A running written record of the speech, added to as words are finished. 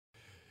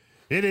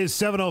It is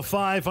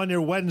 7:05 on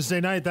your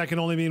Wednesday night. That can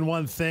only mean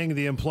one thing.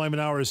 The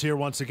employment hour is here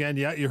once again.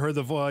 Yeah, you heard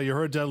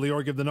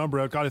Lior give the number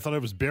out. God, I thought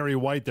it was Barry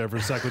White there for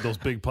a sec with those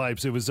big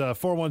pipes. It was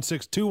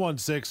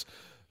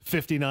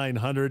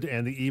 416-216-5900,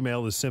 and the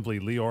email is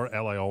simply Lior,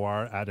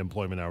 Lior,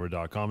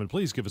 @employmenthour.com. And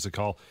please give us a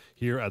call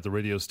here at the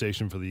radio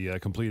station for the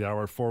complete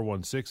hour,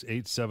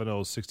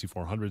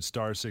 416-870-6400,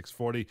 star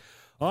 640.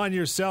 On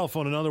your cell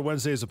phone. Another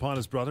Wednesday is upon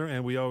us, brother,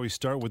 and we always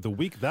start with the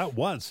week that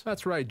was.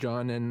 That's right,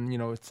 John. And,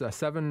 it's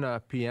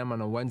 7 p.m.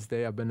 on a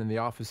Wednesday. I've been in the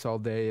office all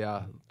day,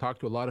 talked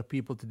to a lot of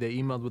people today,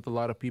 emailed with a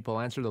lot of people,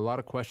 answered a lot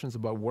of questions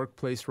about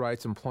workplace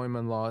rights,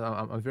 employment law.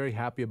 I'm very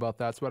happy about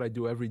that. That's what I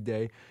do every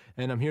day.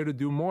 And I'm here to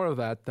do more of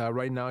that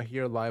right now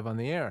here live on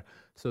the air.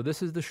 So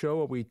this is the show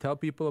where we tell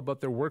people about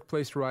their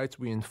workplace rights,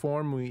 we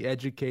inform, we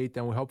educate,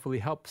 and we hopefully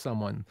help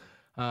someone.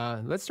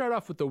 Let's start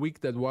off with the week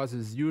that was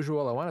as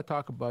usual. I want to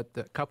talk about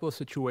a couple of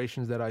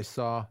situations that I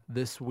saw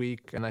this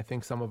week, and I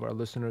think some of our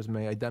listeners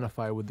may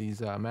identify with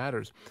these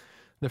matters.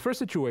 The first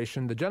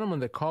situation, the gentleman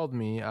that called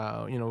me,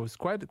 was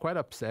quite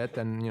upset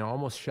and,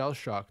 almost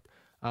shell-shocked.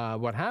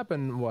 What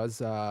happened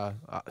was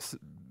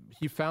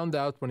he found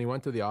out when he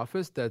went to the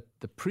office that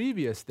the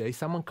previous day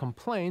someone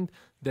complained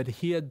that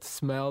he had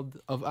smelled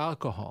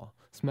alcohol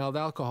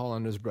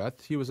on his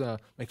breath. He was a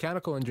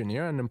mechanical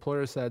engineer, and the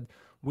employer said,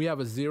 "We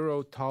have a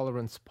zero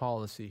tolerance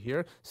policy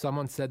here.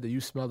 Someone said that you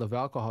smelled of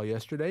alcohol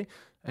yesterday,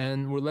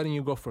 and we're letting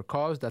you go for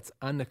cause. That's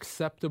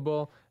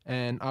unacceptable,"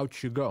 and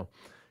out you go.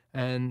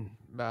 And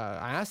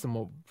I asked him,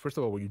 well, first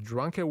of all, were you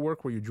drunk at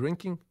work? Were you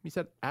drinking? He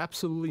said,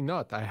 absolutely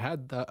not. I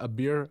had a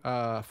beer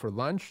for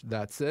lunch.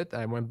 That's it.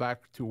 I went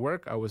back to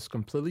work. I was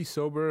completely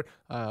sober,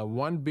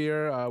 one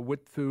beer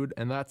with food,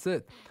 and that's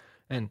it.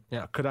 And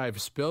could I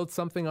have spilled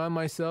something on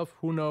myself?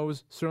 Who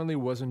knows? Certainly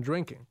wasn't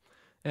drinking.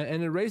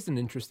 And it raised an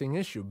interesting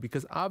issue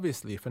because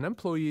obviously if an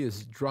employee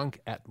is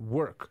drunk at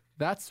work,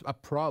 that's a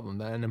problem.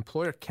 That an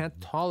employer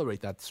can't tolerate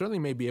that. Certainly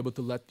may be able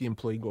to let the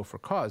employee go for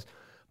cause.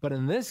 But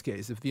in this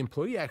case, if the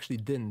employee actually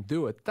didn't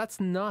do it, that's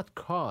not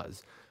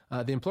cause.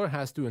 The employer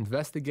has to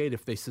investigate.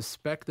 If they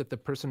suspect that the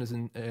person is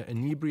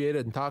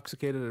inebriated,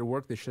 intoxicated at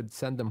work, they should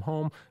send them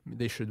home.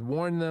 They should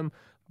warn them.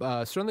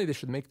 Certainly they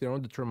should make their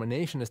own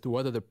determination as to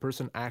whether the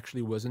person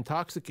actually was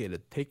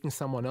intoxicated. Taking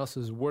someone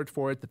else's word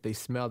for it that they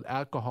smelled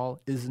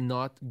alcohol is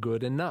not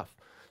good enough.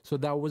 So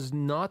that was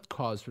not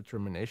cause for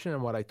termination.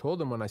 And what I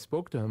told him when I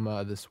spoke to him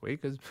this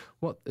week is,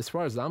 well, as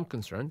far as I'm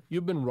concerned,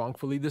 you've been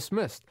wrongfully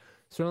dismissed.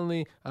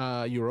 Certainly,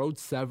 you're owed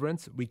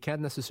severance. We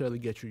can't necessarily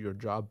get you your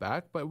job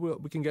back, but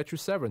we can get you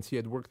severance. He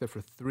had worked there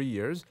for 3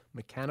 years,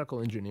 mechanical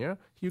engineer.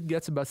 He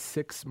gets about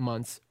 6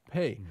 months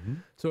pay. Mm-hmm.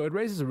 So it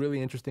raises a really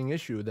interesting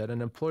issue that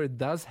an employer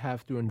does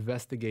have to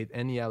investigate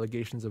any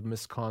allegations of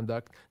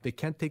misconduct. They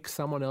can't take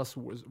someone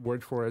else's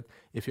word for it.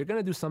 If you're going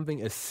to do something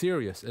as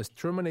serious as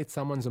terminate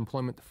someone's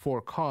employment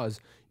for cause,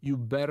 you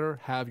better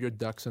have your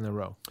ducks in a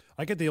row.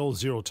 I get the old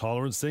zero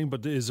tolerance thing,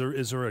 but is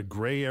there a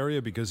gray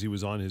area because he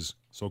was on his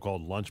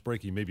so-called lunch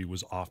break? He maybe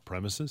was off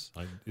premises.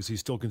 Is he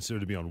still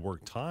considered to be on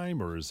work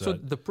time, or is that? So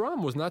the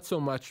problem was not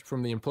so much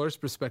from the employer's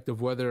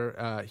perspective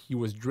whether he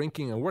was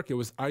drinking at work. It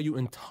was, are you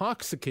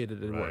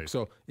intoxicated at work?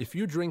 So if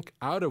you drink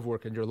out of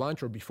work at your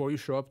lunch or before you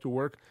show up to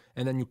work,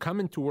 and then you come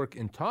into work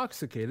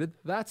intoxicated,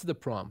 that's the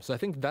problem. So I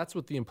think that's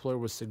what the employer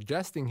was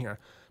suggesting here.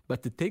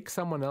 But to take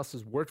someone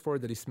else's word for it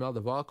that he smelled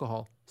of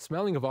alcohol,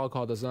 smelling of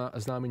alcohol does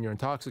not mean you're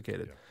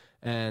intoxicated. Yeah.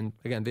 And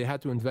again, they had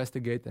to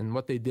investigate, and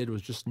what they did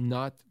was just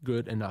not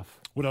good enough.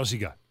 What else you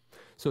got?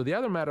 So the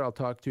other matter I'll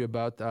talk to you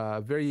about,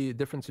 a very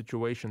different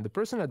situation. The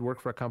person had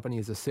worked for a company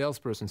as a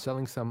salesperson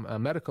selling some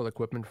medical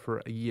equipment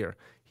for a year.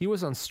 He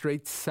was on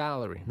straight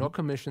salary, no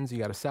commissions. He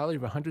got a salary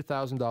of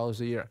 $100,000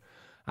 a year.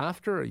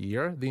 After a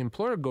year, the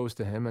employer goes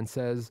to him and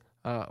says,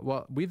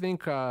 well, we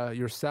think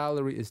your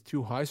salary is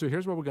too high, so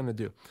here's what we're going to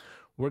do.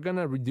 We're going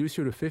to reduce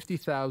you to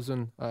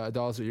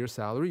 $50,000 a year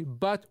salary,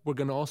 but we're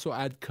going to also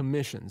add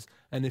commissions.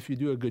 And if you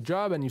do a good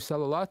job and you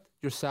sell a lot,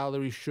 your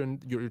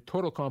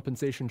total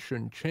compensation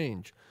shouldn't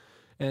change.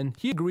 And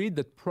he agreed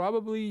that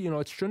probably,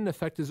 it shouldn't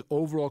affect his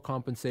overall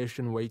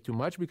compensation way too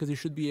much because he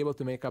should be able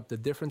to make up the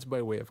difference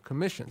by way of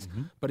commissions.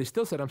 Mm-hmm. But he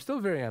still said, I'm still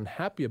very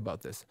unhappy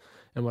about this.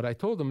 And what I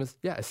told him is,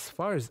 as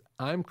far as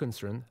I'm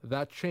concerned,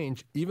 that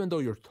change, even though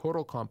your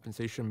total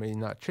compensation may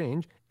not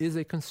change, is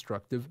a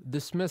constructive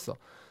dismissal.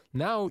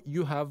 Now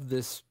you have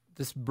this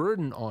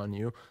burden on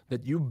you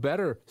that you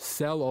better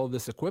sell all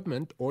this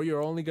equipment or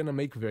you're only going to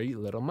make very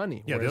little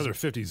money. Yeah, the other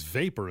 50's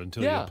vapor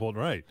until you get pulled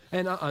right.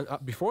 And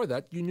before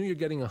that, you knew you're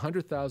getting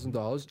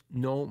 $100,000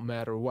 no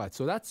matter what.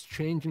 So that's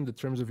changing the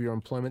terms of your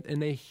employment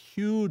in a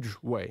huge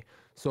way.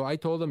 So I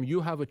told them, you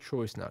have a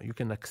choice now. You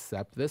can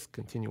accept this,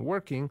 continue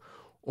working,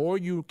 or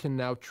you can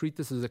now treat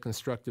this as a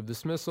constructive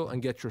dismissal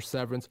and get your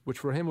severance, which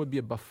for him would be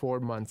about 4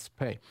 months'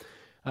 pay.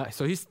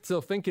 So he's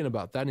still thinking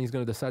about that, and he's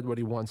going to decide what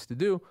he wants to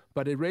do.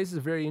 But it raises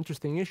a very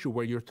interesting issue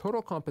where your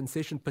total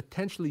compensation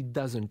potentially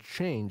doesn't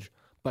change,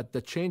 but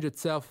the change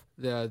itself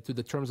to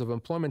the terms of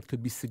employment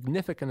could be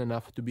significant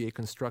enough to be a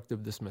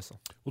constructive dismissal.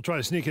 We'll try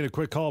to sneak in a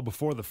quick call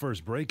before the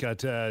first break.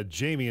 Got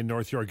Jamie in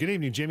North York. Good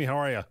evening, Jamie. How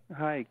are you?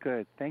 Hi,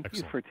 good. Thank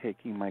Excellent. you for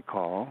taking my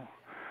call.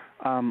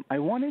 I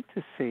wanted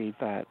to say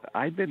that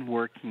I've been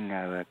working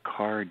at a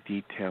car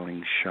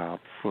detailing shop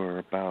for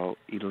about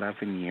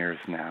 11 years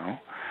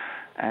now,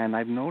 and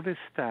I've noticed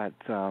that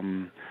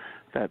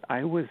that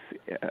I was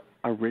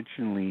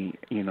originally,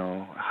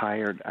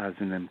 hired as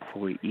an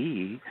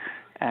employee,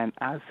 and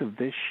as of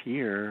this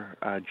year,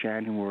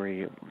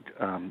 January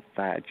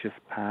that just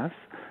passed,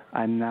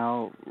 I'm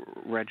now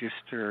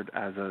registered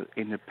as an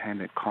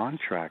independent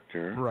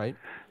contractor. Right.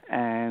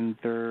 And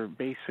they're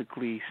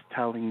basically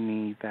telling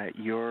me that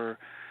your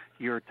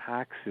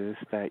taxes,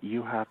 that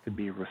you have to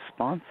be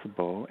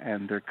responsible,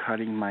 and they're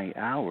cutting my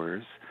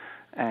hours.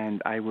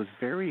 And I was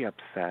very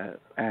upset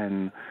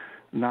and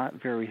not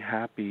very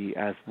happy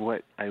as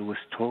what I was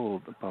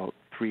told about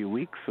 3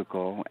 weeks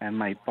ago. And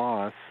my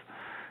boss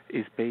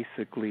is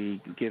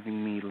basically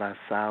giving me less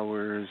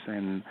hours,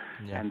 and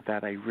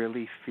that I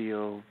really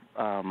feel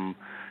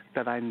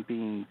that I'm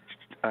being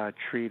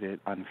treated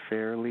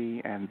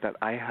unfairly, and that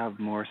I have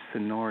more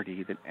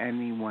seniority than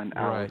anyone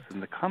else in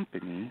the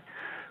company.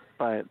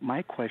 But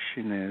my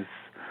question is,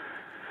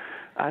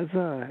 as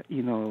a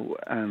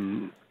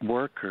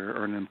worker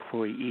or an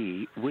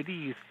employee, what do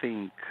you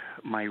think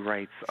my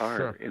rights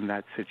are in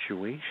that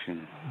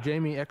situation?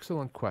 Jamie,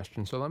 excellent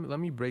question. So let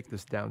me break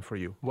this down for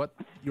you. What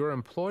your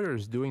employer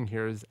is doing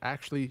here is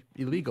actually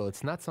illegal.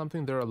 It's not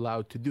something they're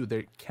allowed to do.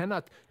 They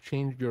cannot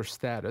change your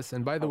status.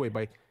 And by the way,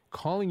 by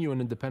calling you an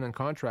independent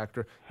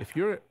contractor, if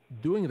you're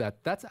doing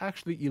that, that's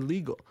actually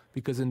illegal,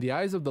 because in the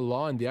eyes of the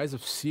law, in the eyes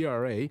of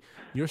CRA,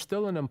 you're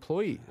still an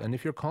employee. And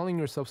if you're calling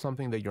yourself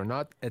something that you're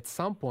not, at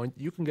some point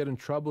you can get in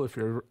trouble if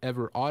you're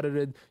ever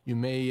audited. You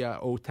may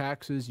owe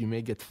taxes, you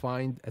may get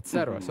fined,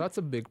 etc. So that's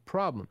a big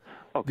problem.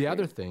 The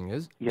other thing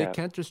is they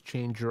can't just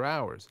change your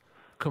hours.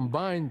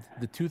 Combined,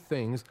 the two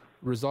things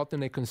result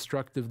in a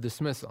constructive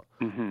dismissal,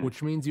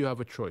 which means you have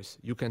a choice.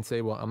 You can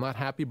say, well, I'm not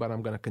happy, but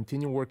I'm going to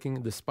continue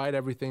working despite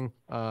everything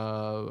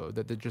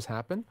that just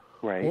happened.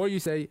 Right. Or you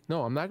say,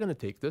 no, I'm not going to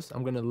take this.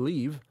 I'm going to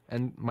leave,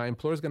 and my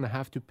employer is going to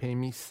have to pay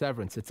me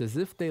severance. It's as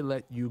if they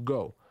let you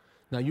go.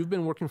 Now, you've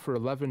been working for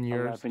 11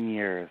 years. 11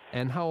 years.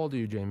 And how old are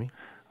you, Jamie?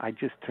 I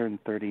just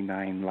turned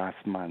 39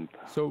 last month.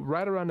 So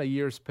right around a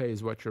year's pay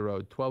is what you're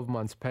owed, 12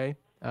 months' pay.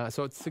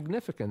 So it's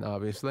significant,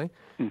 obviously.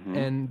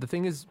 And the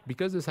thing is,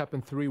 because this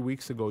happened 3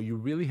 weeks ago, you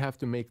really have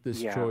to make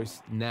this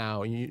choice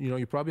now.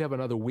 You probably have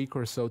another week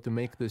or so to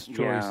make this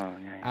choice.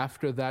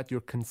 After that,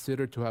 you're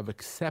considered to have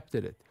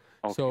accepted it.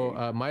 Okay.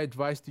 So my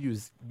advice to you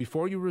is,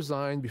 before you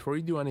resign, before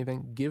you do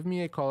anything, give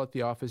me a call at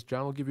the office.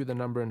 John will give you the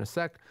number in a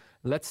sec.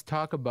 Let's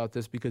talk about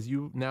this, because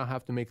you now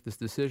have to make this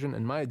decision.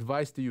 And my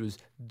advice to you is,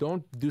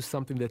 don't do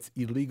something that's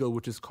illegal,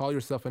 which is call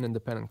yourself an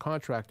independent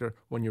contractor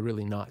when you're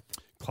really not.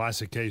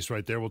 Classic case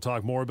right there. We'll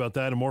talk more about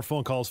that and more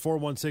phone calls.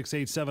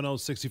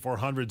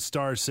 416-870-6400,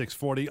 star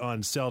 640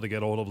 on cell to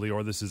get a hold of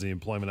Lior. This is the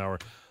Employment Hour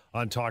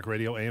on Talk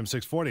Radio, AM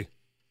 640.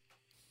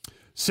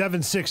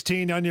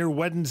 7:16 on your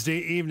Wednesday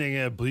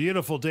evening. A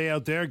beautiful day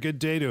out there. Good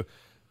day to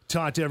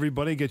talk to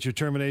everybody. Get your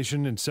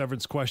termination and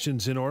severance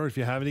questions in order. If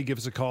you have any, give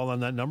us a call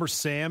on that number.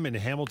 Sam in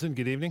Hamilton,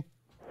 good evening.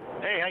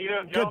 Hey, how you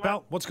doing, Good, gentlemen?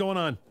 pal. What's going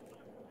on?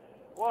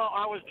 Well,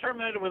 I was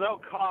terminated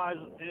without cause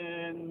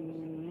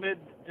in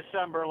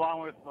mid-December,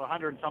 along with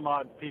 100 some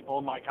odd people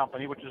in my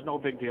company, which is no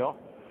big deal.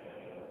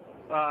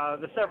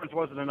 The severance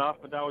wasn't enough,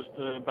 but that was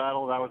the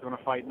battle that I was going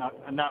to fight,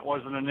 and that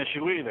wasn't an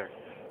issue either.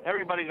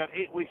 Everybody got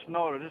 8 weeks'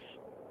 notice.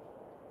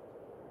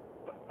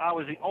 I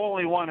was the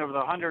only one of the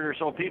 100 or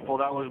so people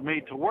that was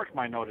made to work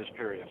my notice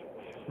period.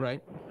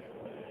 Right.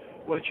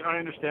 Which I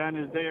understand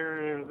is they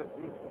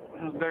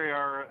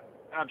are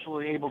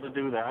absolutely able to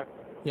do that.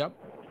 Yep.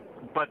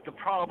 But the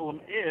problem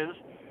is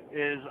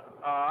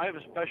I have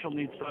a special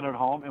needs son at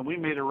home, and we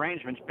made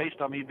arrangements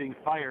based on me being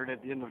fired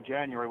at the end of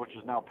January, which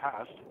is now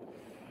past.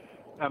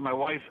 And my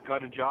wife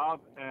got a job,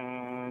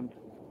 and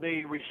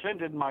they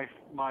rescinded my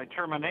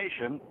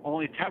termination,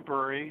 only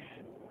temporary.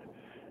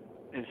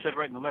 It said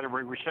right in the letter,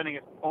 we're rescinding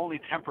it only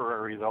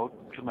temporary, though,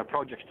 because my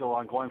project's still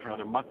ongoing for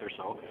another month or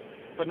so.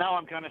 But now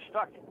I'm kind of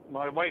stuck.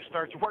 My wife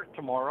starts work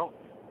tomorrow,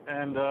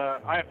 and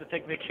I have to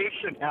take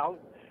vacation now.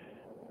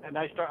 And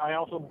I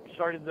also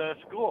started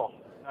school.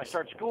 I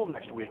start school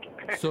next week.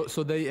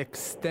 So they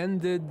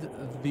extended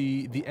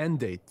the end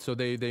date. So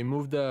they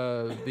moved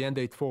the end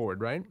date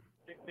forward, right?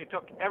 They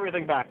took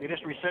everything back. They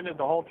just rescinded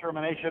the whole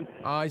termination.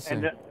 I see.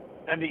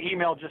 And the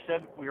email just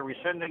said we are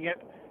rescinding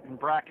it in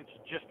brackets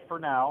just for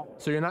now.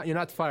 So you're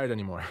not fired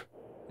anymore.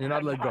 You're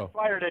not let go. I'm not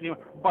fired anymore.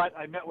 But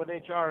I met with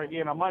HR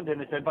again on Monday,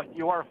 and they said, but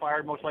you are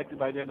fired most likely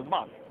by the end of the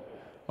month.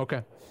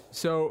 Okay.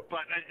 So.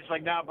 But it's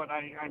like now, but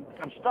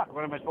I'm stuck.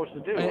 What am I supposed to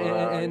do?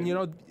 And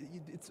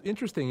it's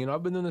interesting.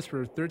 I've been doing this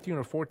for 13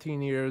 or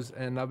 14 years,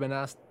 and I've been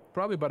asked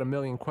probably about 1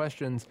 million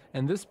questions.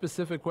 And this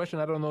specific question,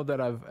 I don't know that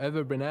I've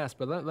ever been asked,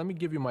 but let me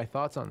give you my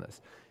thoughts on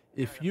this.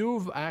 If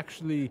you've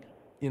actually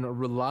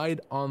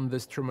relied on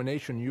this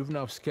termination. You've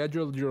now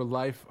scheduled your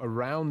life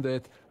around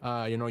it.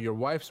 Your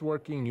wife's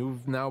working.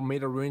 You've now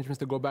made arrangements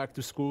to go back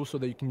to school so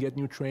that you can get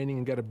new training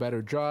and get a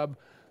better job.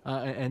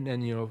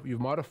 And you've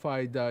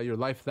modified your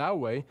life that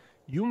way.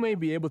 You may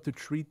be able to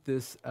treat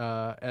this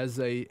as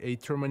a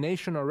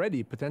termination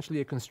already,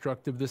 potentially a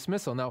constructive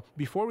dismissal. Now,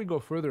 before we go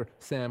further,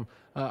 Sam,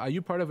 are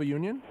you part of a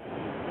union?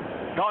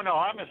 No,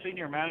 I'm a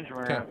senior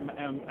manager, Okay.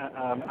 and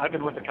I've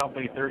been with the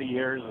company 30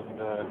 years.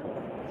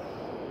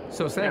 And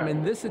So, Sam, Yeah.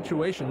 in this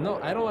situation, no,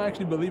 I don't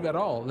actually believe at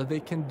all that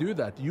they can do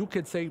that. You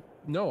could say,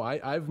 no,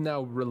 I've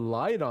now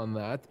relied on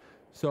that.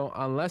 So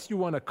unless you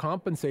want to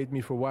compensate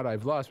me for what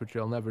I've lost, which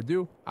you'll never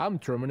do, I'm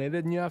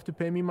terminated and you have to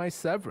pay me my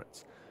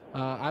severance.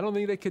 I don't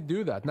think they could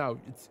do that. Now,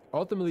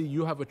 ultimately,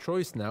 you have a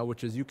choice now,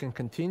 which is you can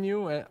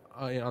continue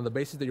on the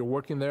basis that you're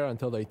working there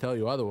until they tell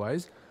you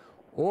otherwise,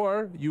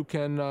 or you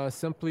can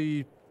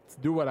simply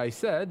do what I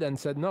said and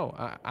said, no,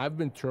 I've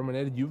been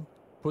terminated. You've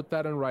put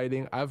that in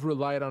writing. I've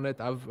relied on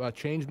it. I've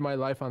changed my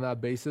life on that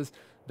basis.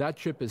 That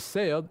ship has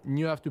sailed, and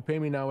you have to pay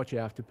me now what you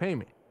have to pay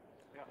me.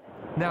 Yeah.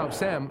 Now,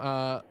 Sam,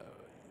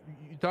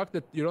 you talked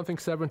that you don't think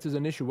severance is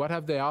an issue. What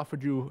have they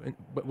offered you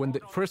when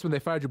they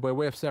fired you by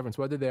way of severance?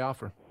 What did they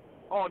offer?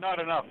 Oh, not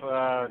enough.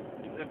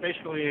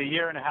 Basically a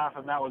year and a half,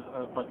 and that was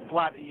but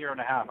flat a year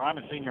and a half. I'm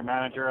a senior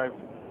manager.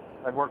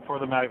 I've worked for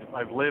them.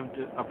 I've lived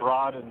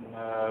abroad and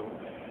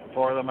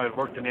for them. I've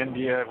worked in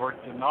India. I've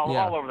worked in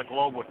all over the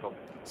globe with them.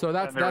 So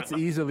that's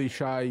easily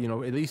shy.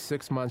 At least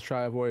 6 months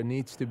shy of where it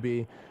needs to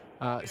be.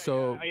 I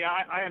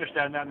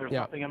understand that. And there's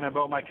nothing in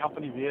about my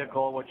company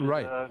vehicle, which is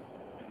right.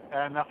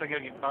 And nothing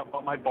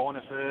about my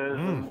bonuses.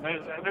 And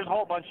there's a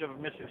whole bunch of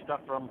missing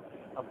stuff from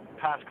a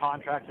past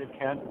contract they've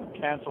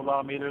canceled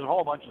on me. There's a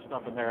whole bunch of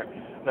stuff in there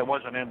that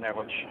wasn't in there,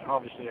 which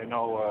obviously I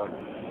know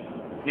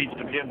needs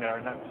to be in there.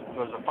 And that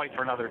was a fight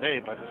for another day,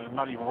 but I'm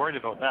not even worried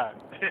about that.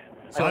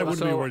 So I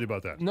wouldn't be worried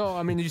about that. No,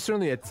 I mean, you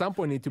certainly at some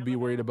point need to be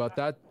worried about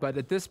that. But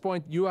at this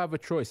point, you have a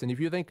choice. And if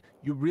you think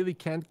you really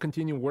can't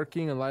continue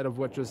working in light of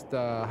what just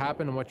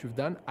happened and what you've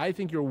done, I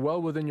think you're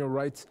well within your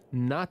rights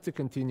not to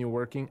continue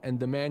working and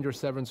demand your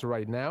severance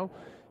right now.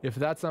 If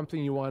that's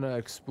something you want to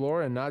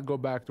explore and not go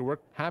back to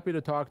work, happy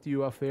to talk to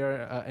you off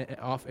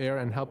air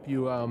and help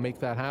you make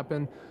that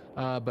happen.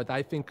 But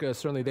I think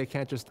certainly they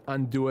can't just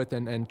undo it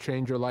and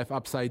change your life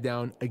upside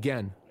down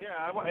again.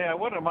 I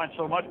wouldn't mind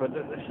so much, but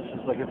this is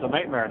like it's a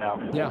nightmare now.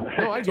 Yeah,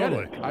 no, I get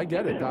Totally. it. I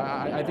get it.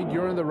 I think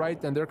you're in the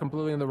right and they're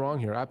completely in the wrong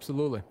here.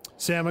 Absolutely.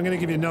 Sam, I'm going to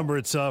give you a number.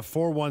 It's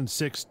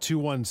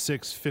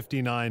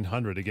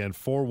 416-216-5900. Again,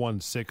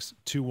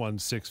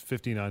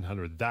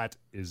 416-216-5900. That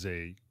is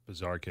a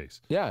bizarre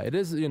case. Yeah, it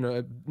is.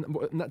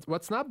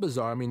 What's not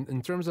bizarre, I mean,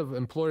 in terms of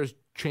employers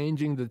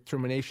changing the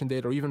termination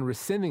date or even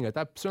rescinding it,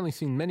 I've certainly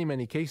seen many,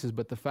 many cases,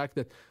 but the fact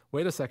that,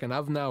 wait a second,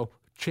 I've now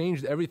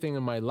changed everything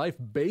in my life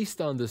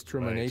based on this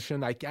termination.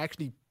 Right. I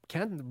actually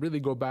can't really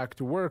go back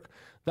to work.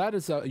 That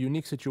is a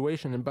unique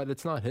situation, but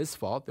it's not his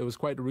fault. It was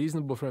quite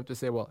reasonable for him to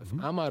say, well, if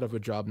I'm out of a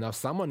job, now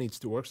someone needs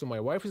to work, so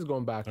my wife is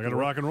going back to work. I got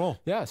to rock and roll.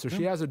 Yeah, so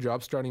she has a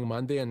job starting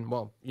Monday, and,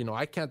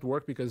 I can't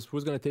work because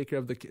who's going to take care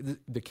of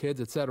the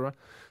kids, etc.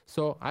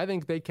 So I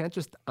think they can't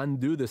just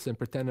undo this and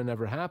pretend it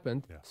never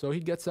happened, so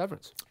he'd get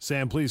severance.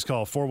 Sam, please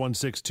call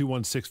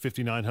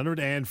 416-216-5900.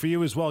 And for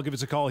you as well, give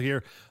us a call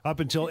here up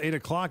until 8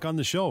 o'clock on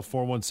the show,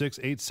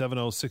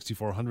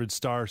 416-870-6400,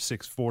 star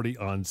 640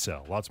 on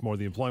cell. Lots more of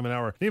the Employment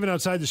Hour. Even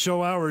outside the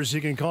show hours,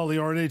 you can call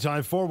Lior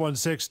anytime,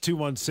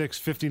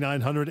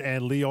 416-216-5900,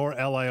 and Lior,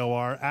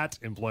 Lior, at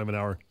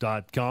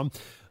employmenthour.com.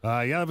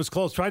 That was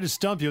close. Tried to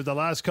stump you with the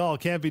last call.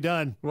 Can't be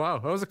done. Wow,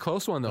 that was a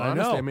close one, though, I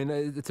honestly. know. I mean,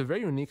 it's a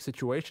very unique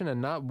situation and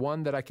not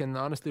one that I can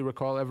honestly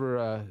recall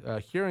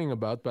ever hearing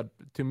about. But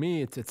to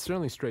me, it's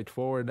certainly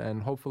straightforward,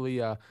 and hopefully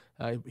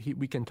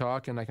we can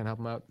talk and I can help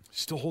him out. You're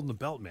still holding the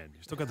belt, man.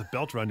 You still got the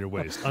belt around your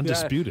waist.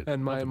 Undisputed. Yeah,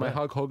 and my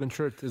Hulk Hogan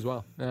shirt as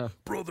well. Yeah.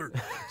 Brother.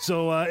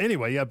 So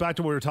anyway, back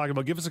to what we were talking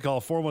about. Give us a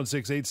call,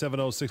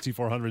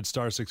 416-870-6400,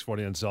 star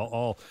 640 on cell.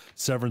 All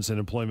severance and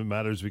employment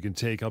matters we can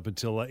take up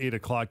until 8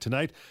 o'clock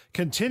tonight.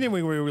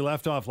 Continuing where we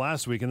left off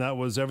last week, and that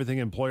was everything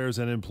employers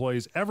and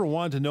employees ever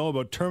want to know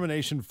about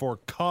termination for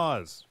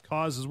cause.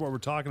 Cause is what we're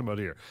talking about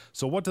here.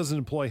 So what does an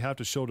employee have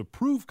to show to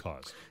prove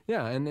cause?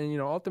 Yeah, and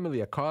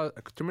ultimately a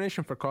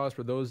termination for cause,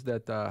 for those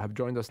that have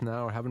joined us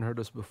now or haven't heard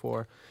us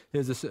before,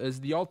 is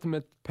the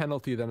ultimate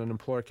penalty that an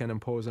employer can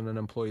impose on an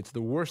employee. It's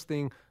the worst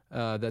thing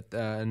that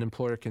an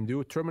employer can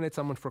do. Terminate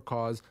someone for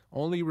cause,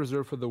 only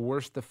reserved for the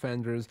worst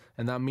offenders,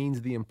 and that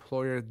means the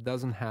employer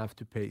doesn't have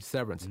to pay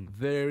severance.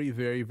 Very,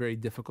 very, very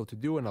difficult to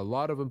do, and a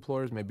lot of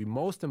employers, maybe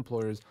most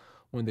employers,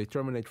 when they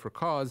terminate for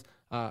cause,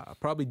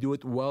 probably do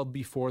it well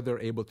before they're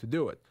able to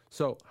do it.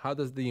 So how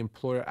does the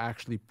employer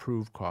actually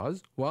prove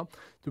cause? Well,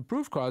 to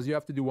prove cause, you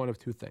have to do one of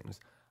two things.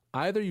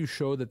 Either you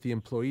show that the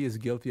employee is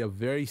guilty of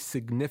very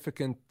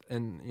significant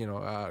and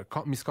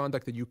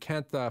misconduct that you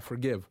can't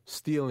forgive,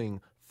 stealing,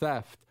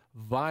 theft,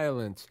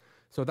 violence.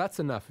 So that's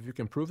enough. If you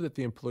can prove that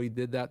the employee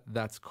did that,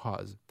 that's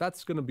cause.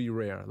 That's going to be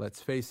rare,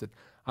 let's face it.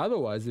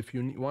 Otherwise, if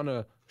you want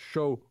to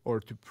show or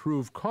to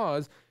prove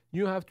cause,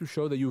 you have to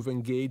show that you've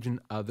engaged in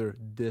other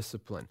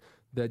discipline.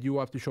 That you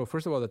have to show,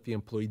 first of all, that the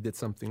employee did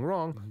something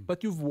wrong,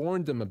 but you've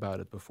warned them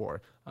about it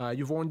before.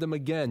 You've warned them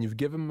again. You've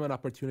given them an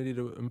opportunity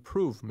to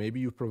improve.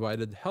 Maybe you've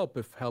provided help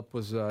if help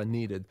was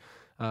needed.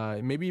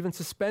 Maybe even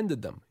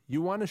suspended them.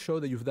 You want to show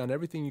that you've done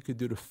everything you could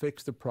do to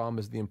fix the problem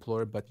as the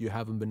employer, but you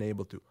haven't been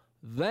able to.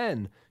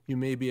 Then you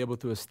may be able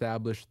to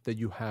establish that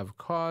you have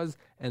cause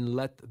and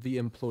let the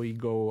employee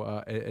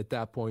go at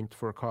that point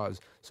for cause.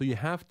 So you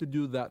have to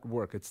do that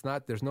work.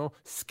 There's no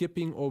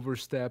skipping over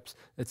steps.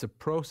 It's a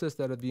process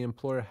that the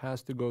employer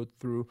has to go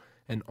through.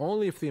 And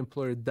only if the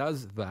employer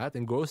does that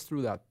and goes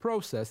through that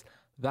process,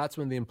 that's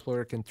when the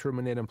employer can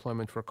terminate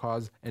employment for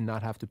cause and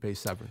not have to pay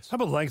severance. How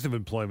about length of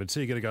employment?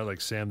 Say you get a guy like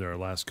Sam there, our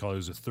last caller,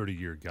 who's a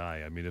 30-year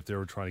guy. I mean, if they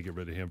were trying to get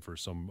rid of him for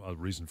some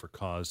reason for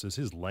cause, does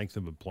his length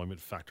of employment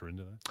factor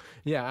into that?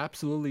 Yeah,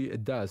 absolutely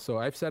it does. So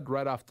I've said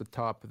right off the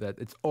top that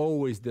it's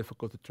always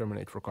difficult to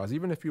terminate for cause.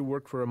 Even if you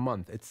work for a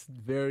month, it's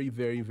very,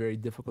 very, very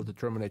difficult to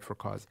terminate for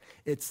cause.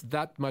 It's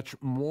that much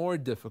more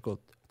difficult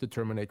to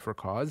terminate for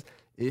cause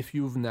if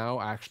you've now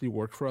actually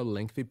worked for a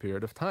lengthy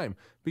period of time.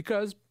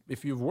 Because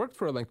if you've worked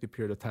for a lengthy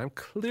period of time,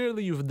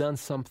 clearly you've done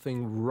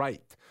something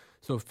right.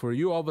 So for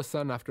you all of a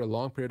sudden after a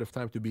long period of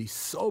time to be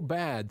so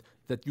bad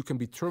that you can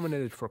be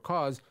terminated for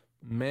cause,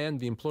 man,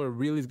 the employer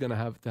really is going to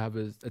have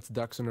its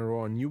ducks in a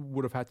row, and you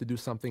would have had to do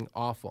something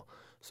awful.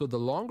 So the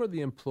longer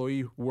the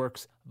employee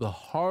works, the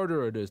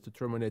harder it is to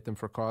terminate them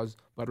for cause.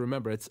 But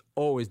remember, it's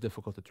always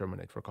difficult to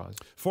terminate for cause.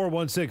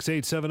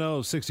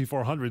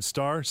 416-870-6400,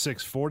 star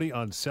 640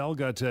 on cell.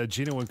 Got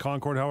Gino in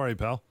Concord. How are you,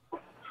 pal?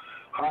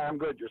 Hi, I'm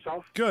good.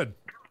 Yourself? Good.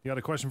 You got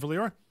a question for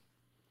Leora?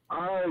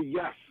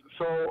 Yes.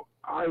 So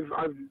I've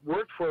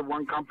worked for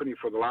one company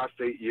for the last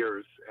 8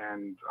 years,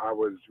 and I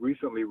was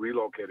recently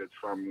relocated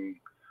from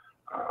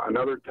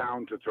another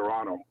town to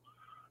Toronto.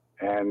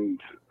 And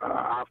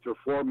after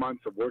 4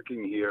 months of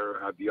working here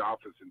at the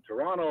office in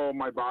Toronto,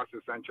 my boss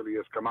essentially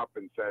has come up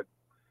and said,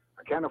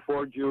 I can't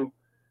afford you,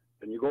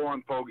 and you go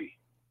on Pogie.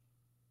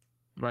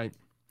 Right.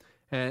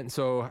 And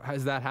so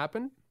has that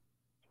happened?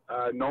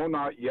 No,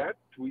 not yet.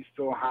 We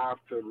still have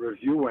to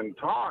review and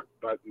talk.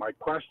 But my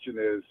question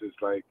is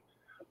like,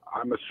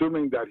 I'm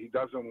assuming that he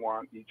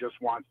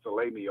just wants to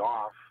lay me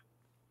off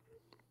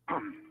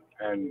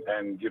and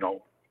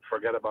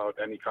forget about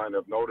any kind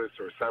of notice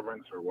or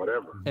severance or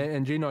whatever.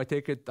 And Gino, I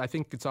think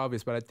it's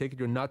obvious, but I take it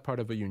you're not part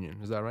of a union.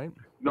 Is that right?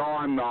 No,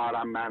 I'm not.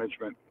 I'm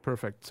management.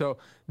 Perfect. So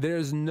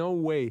there's no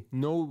way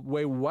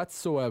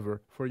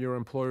whatsoever for your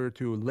employer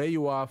to lay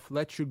you off,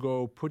 let you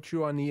go, put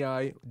you on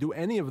EI, do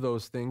any of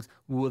those things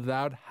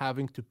without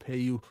having to pay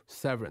you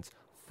severance.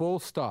 Full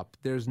stop.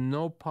 There's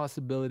no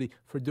possibility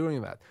for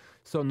doing that.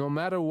 So no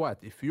matter what,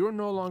 if you're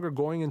no longer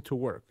going into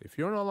work, if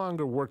you're no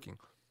longer working,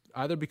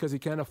 either because he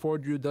can't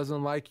afford you,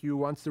 doesn't like you,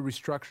 wants to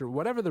restructure,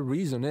 whatever the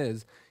reason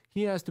is,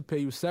 he has to pay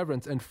you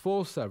severance and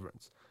full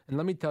severance. And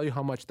let me tell you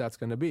how much that's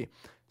going to be.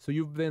 So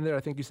you've been there, I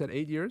think you said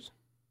 8 years?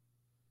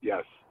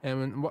 Yes.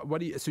 And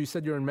so you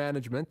said you're in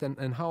management,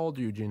 and how old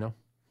are you, Gino?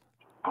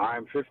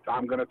 I'm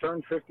going to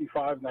turn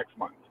 55 next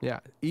month.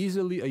 Yeah,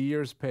 easily a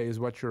year's pay is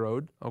what you're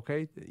owed,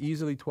 okay?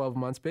 Easily 12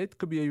 months pay. It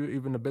could be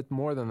even a bit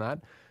more than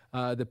that.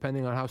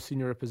 Depending on how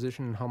senior a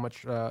position and how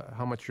much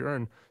you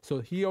earn. So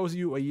he owes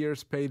you a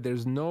year's pay.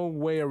 There's no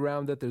way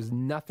around it. There's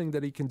nothing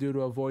that he can do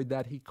to avoid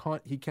that. He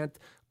can't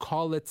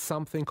call it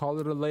something, call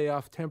it a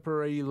layoff,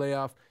 temporary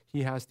layoff.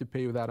 He has to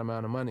pay you that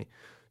amount of money.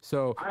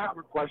 So I have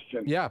a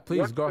question. Yeah,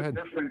 please go ahead.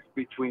 What's the difference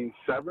between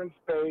severance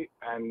pay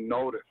and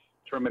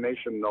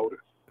termination notice?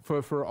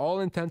 For all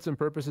intents and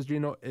purposes,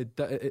 Gino,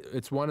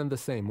 it's one and the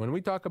same. When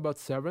we talk about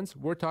severance,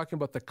 we're talking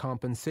about the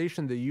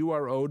compensation that you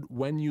are owed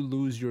when you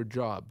lose your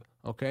job.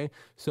 Okay,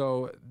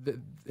 so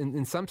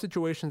in some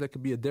situations that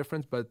could be a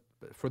difference, but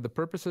for the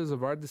purposes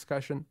of our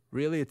discussion,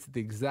 really it's the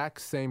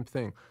exact same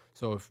thing.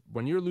 So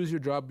when you lose your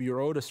job,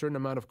 you're owed a certain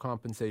amount of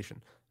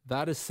compensation.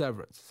 That is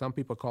severance. Some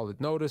people call it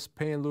notice,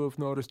 pay in lieu of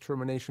notice,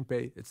 termination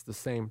pay. It's the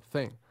same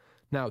thing.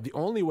 Now, the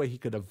only way he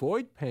could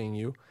avoid paying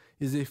you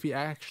is if he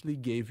actually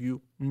gave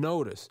you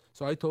notice.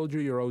 So I told you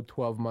you're owed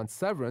 12 months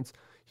severance.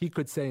 He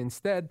could say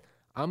instead,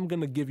 I'm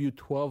going to give you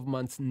 12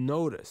 months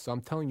notice. So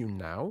I'm telling you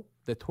now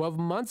that 12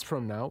 months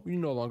from now, you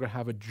no longer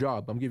have a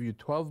job. I'm giving you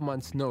 12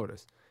 months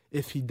notice.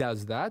 If he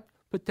does that,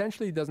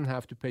 potentially he doesn't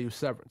have to pay you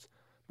severance.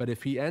 But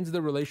if he ends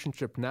the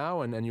relationship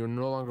now and you're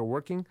no longer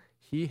working,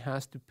 he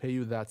has to pay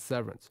you that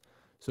severance.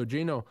 So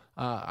Gino,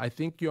 I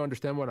think you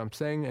understand what I'm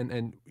saying,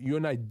 and you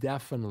and I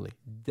definitely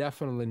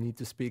need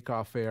to speak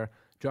off air.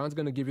 John's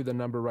going to give you the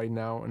number right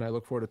now, and I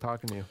look forward to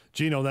talking to you.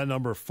 Gino, that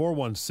number,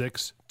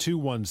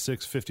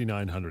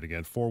 416-216-5900.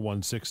 Again,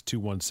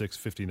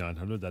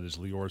 416-216-5900. That is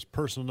Leora's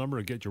personal number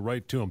to get you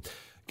right to him.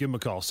 Give him a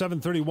call.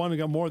 7:31, we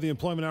got more of the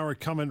Employment Hour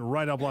coming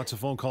right up. Lots of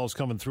phone calls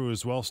coming through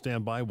as well.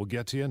 Stand by. We'll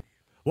get to you.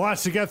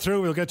 Lots to get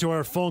through. We'll get to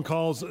our phone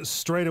calls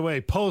straight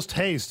away. Post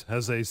haste,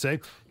 as they say.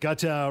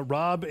 Got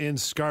Rob in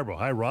Scarborough.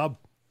 Hi, Rob.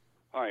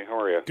 Hi, how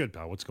are you? Good,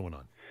 pal. What's going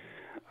on?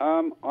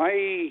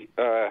 I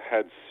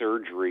had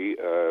surgery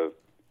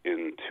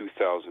in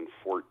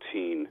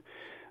 2014.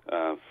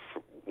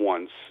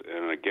 once,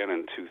 and again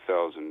in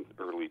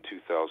early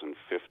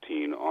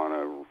 2015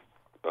 on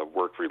a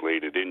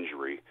work-related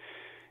injury.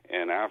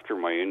 And after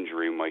my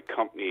injury, my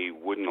company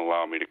wouldn't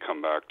allow me to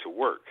come back to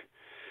work.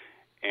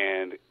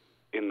 And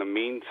in the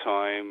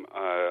meantime,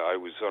 I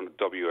was on a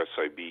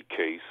WSIB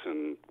case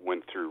and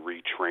went through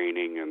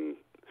retraining and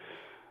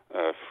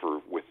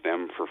with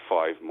them for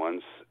 5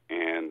 months.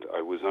 And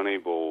I was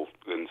unable,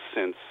 and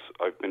since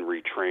I've been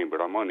retrained,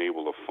 but I'm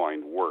unable to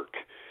find work.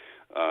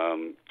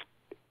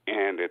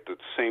 And at the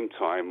same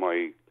time,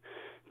 my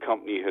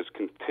company has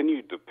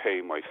continued to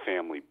pay my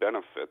family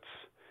benefits,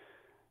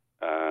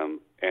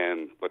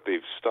 but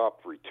they've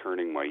stopped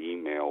returning my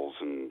emails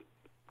and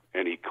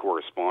any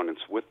correspondence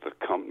with the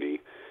company.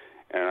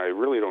 And I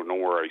really don't know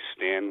where I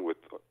stand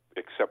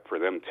except for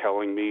them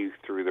telling me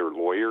through their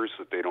lawyers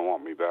that they don't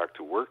want me back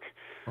to work.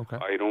 Okay.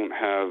 I don't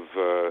have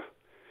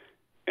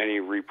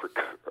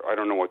I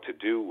don't know what to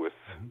do with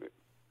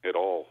it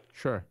all.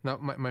 Sure. Now,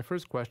 my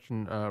first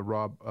question,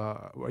 Rob,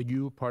 are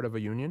you part of a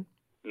union?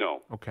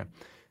 No. Okay.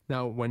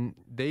 Now, when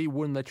they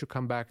wouldn't let you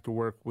come back to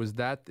work, was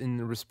that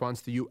in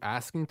response to you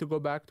asking to go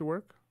back to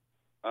work?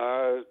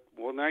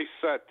 When I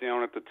sat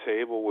down at the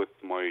table with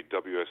my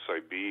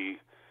WSIB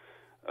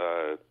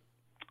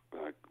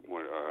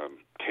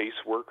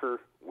caseworker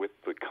with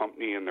the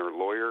company and their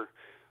lawyer,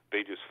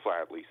 they just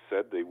flatly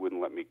said they didn't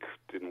want me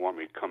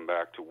to come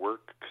back to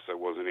work because I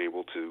wasn't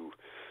able to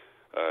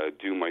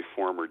do my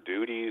former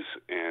duties,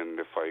 and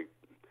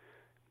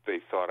they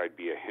thought I'd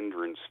be a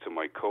hindrance to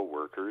my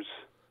coworkers.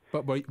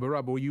 But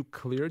Rob, were you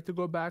cleared to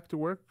go back to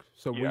work?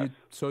 So yes.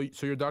 So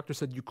your doctor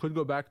said you could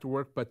go back to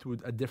work, but to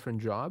a different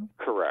job?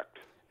 Correct.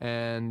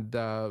 And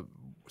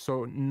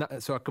so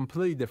a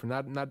completely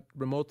different, not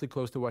remotely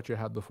close to what you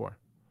had before.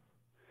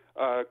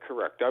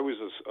 Correct. I was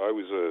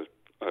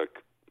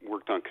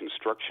worked on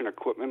construction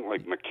equipment,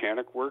 like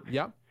mechanic work.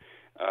 Yeah.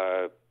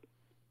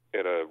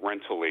 At a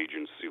rental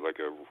agency, like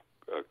a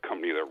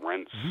company that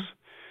rents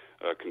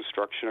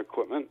construction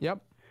equipment. Yep.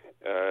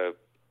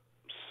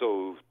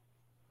 So,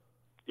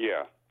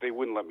 yeah, they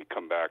wouldn't let me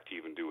come back to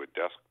even do a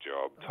desk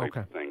job type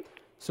of thing.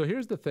 So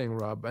here's the thing,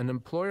 Rob. An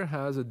employer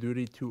has a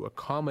duty to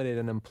accommodate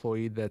an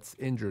employee that's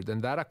injured,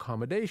 and that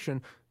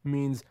accommodation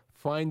means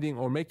finding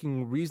or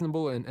making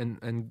reasonable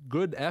and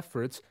good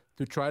efforts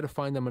to try to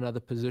find them another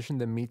position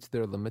that meets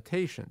their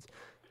limitations.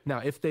 Now,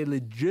 if they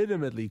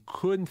legitimately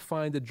couldn't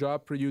find a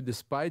job for you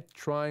despite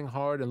trying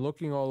hard and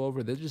looking all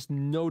over, there's just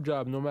no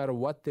job no matter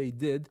what they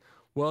did,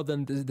 well,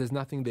 then there's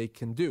nothing they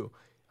can do.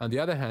 On the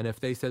other hand,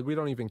 if they said, we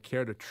don't even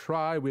care to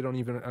try, are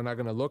not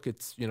going to look,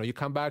 it's, you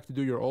come back to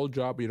do your old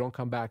job, or you don't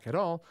come back at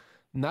all,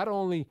 not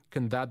only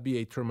can that be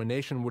a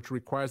termination which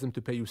requires them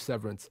to pay you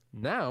severance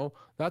now,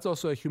 that's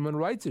also a human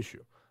rights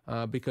issue.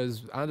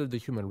 Because under the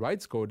Human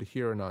Rights Code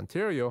here in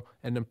Ontario,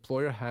 an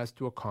employer has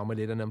to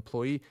accommodate an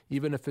employee,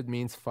 even if it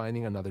means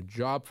finding another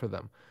job for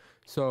them.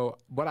 So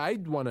what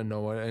I'd want to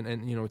know,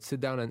 and sit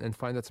down and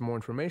find out some more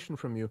information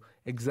from you,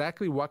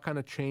 exactly what kind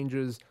of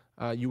changes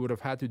you would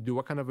have had to do,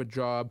 what kind of a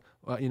job,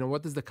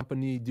 what does the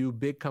company do,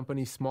 big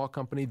company, small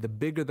company, the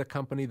bigger the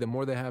company, the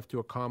more they have to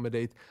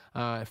accommodate,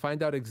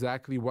 find out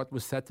exactly what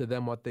was said to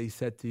them, what they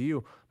said to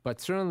you. But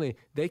certainly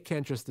they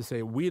can't just to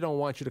say, we don't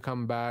want you to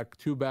come back,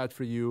 too bad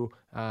for you.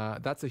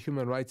 That's a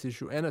human rights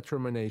issue and a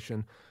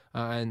termination.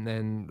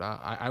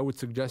 I would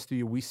suggest to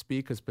you, we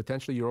speak because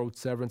potentially you're owed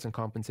severance and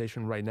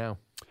compensation right now.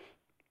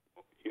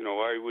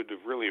 I would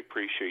really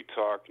appreciate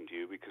talking to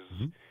you because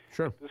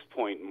Sure. At this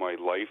point in my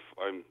life,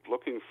 I'm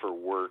looking for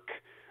work,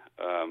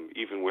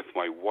 even with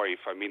my wife.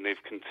 I mean,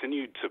 they've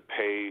continued to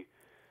pay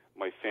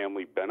my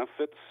family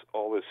benefits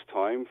all this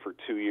time for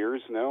 2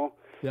 years now,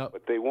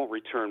 but they won't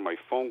return my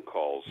phone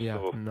calls. Yeah,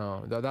 so,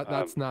 no,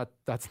 that's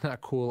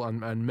not cool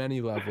on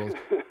many levels,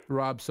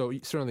 Rob. So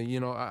certainly,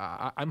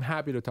 I'm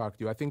happy to talk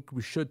to you. I think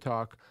we should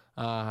talk.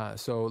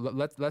 So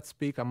let's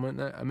speak. I'm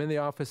in the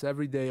office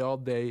every day, all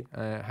day.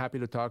 Happy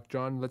to talk.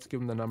 John, let's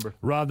give him the number.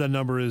 Rob, that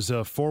number is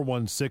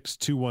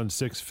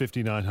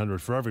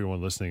 416-216-5900 for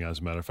everyone listening, as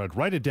a matter of fact.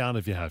 Write it down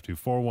if you have to.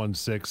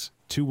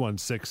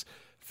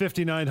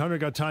 416-216-5900.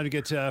 Got time to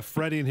get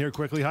Freddie in here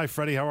quickly. Hi,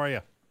 Freddie. How are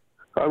you?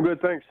 I'm good,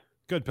 thanks.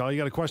 Good, pal. You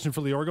got a question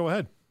for Lior? Go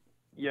ahead.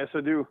 Yes,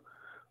 I do.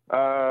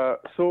 I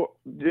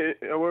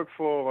work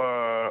for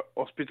a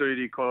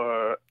hospitality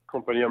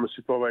company. I'm a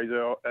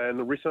supervisor,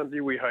 and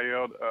recently we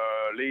hired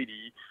a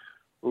lady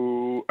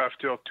who,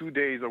 after 2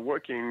 days of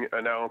working,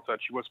 announced that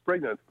she was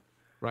pregnant.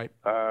 Right.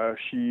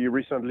 She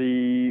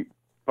recently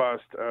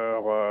passed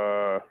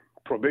her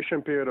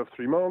probation period of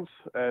 3 months,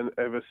 and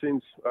ever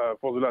since,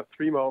 for the last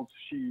 3 months,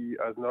 she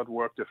has not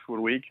worked a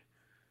full week.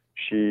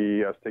 She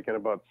has taken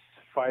about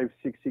 5-6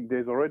 sick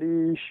days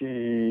already.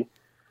 She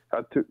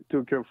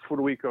took a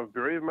full week of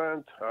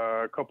bereavement,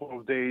 a couple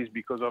of days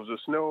because of the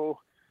snow.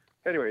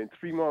 Anyway, in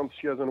 3 months,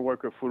 she hasn't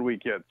worked a full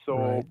week yet.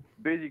 So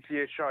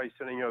basically, HR is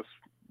telling us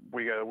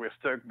we're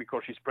stuck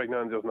because she's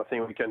pregnant. There's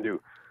nothing we can do.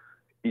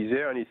 Is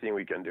there anything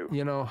we can do?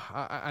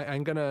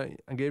 I'm gonna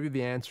give you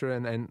the answer,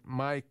 and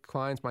my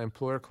clients, my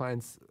employer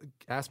clients,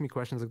 ask me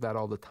questions like that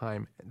all the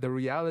time. The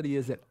reality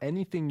is that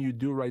anything you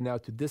do right now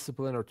to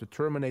discipline or to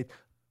terminate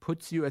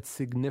puts you at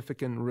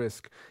significant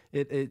risk.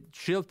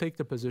 She'll take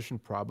the position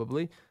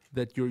probably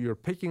that you're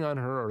picking on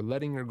her or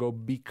letting her go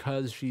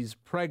because she's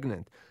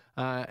pregnant.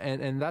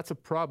 And that's a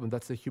problem.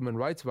 That's a human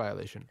rights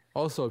violation.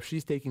 Also, if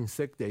she's taking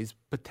sick days,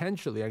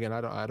 potentially, again,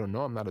 I don't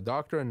know, I'm not a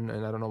doctor and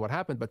I don't know what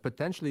happened, but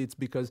potentially it's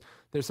because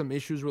there's some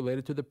issues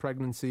related to the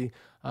pregnancy.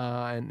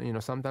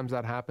 And sometimes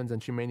that happens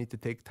and she may need to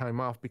take time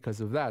off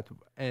because of that.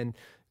 And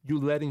you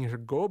letting her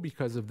go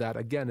because of that,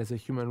 again, is a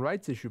human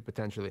rights issue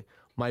potentially.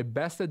 My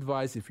best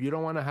advice, if you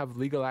don't want to have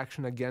legal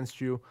action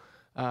against you,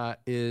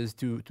 is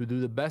to do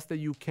the best that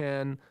you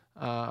can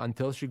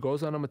until she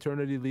goes on a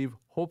maternity leave.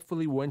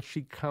 Hopefully when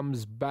she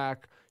comes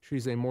back,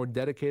 she's a more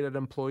dedicated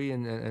employee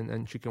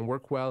and she can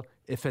work well.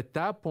 If at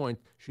that point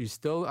she's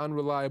still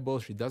unreliable,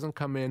 she doesn't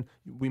come in,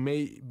 we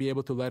may be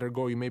able to let her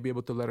go. You may be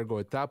able to let her go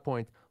at that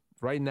point.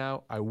 Right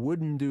now, I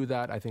wouldn't do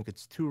that. I think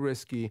it's too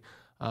risky.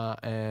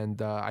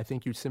 And I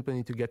think you simply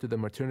need to get to the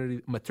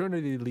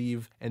maternity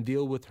leave and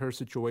deal with her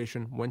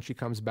situation when she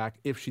comes back,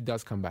 if she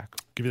does come back.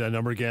 Give you that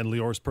number again,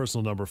 Lior's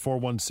personal number,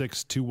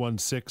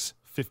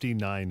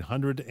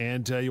 416-216-5900.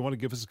 And you want to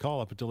give us a call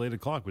up until 8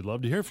 o'clock. We'd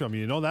love to hear from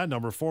you. You know that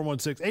number,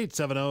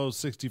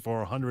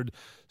 416-870-6400,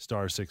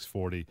 star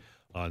 640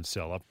 on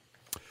cell up.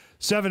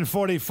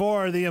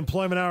 7:44, the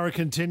employment hour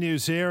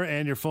continues here,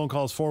 and your phone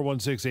calls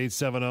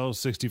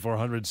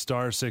 416-870-6400,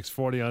 star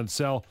 640 on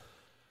cell.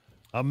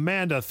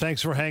 Amanda,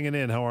 thanks for hanging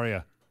in. How are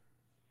you?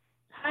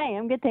 Hi,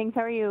 I'm good, thanks.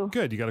 How are you?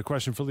 Good. You got a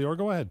question for Lior?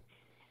 Go ahead.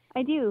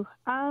 I do.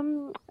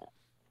 Having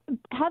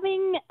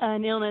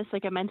an illness,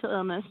 like a mental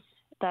illness,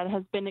 that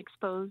has been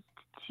exposed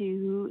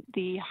to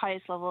the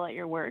highest level at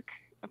your work,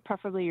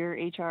 preferably your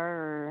HR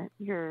or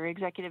your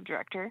executive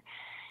director,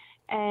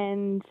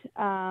 and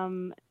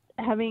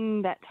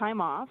having that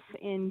time off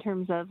in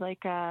terms of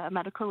like a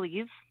medical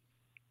leave,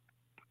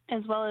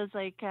 as well as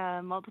like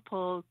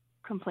multiple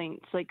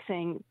complaints, like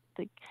saying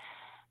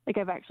like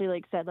I've actually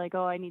like said like,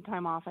 oh, I need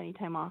time off,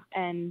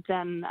 and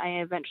then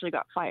I eventually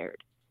got fired.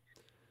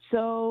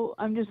 So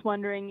I'm just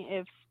wondering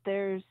if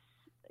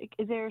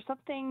is there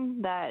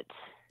something that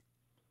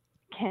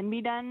can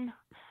be done?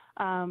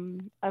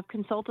 I've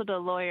consulted a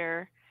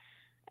lawyer,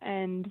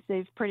 and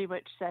they've pretty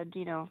much said,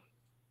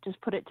 just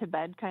put it to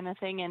bed kind of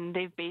thing, and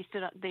they've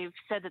said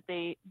that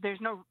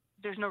there's no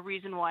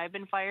reason why I've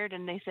been fired,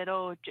 and they said,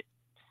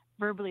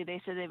 verbally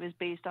they said it was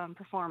based on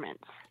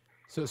performance.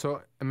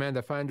 So Amanda,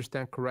 if I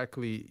understand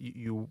correctly,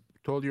 you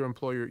told your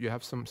employer you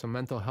have some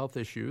mental health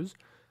issues.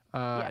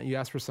 Yeah. You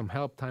asked for some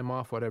help, time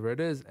off, whatever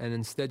it is, and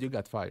instead you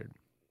got fired.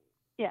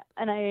 Yeah,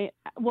 and I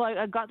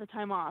got the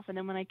time off, and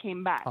then when I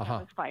came back, I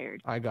was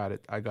fired. I got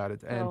it.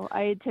 So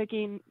I had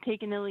taken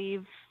a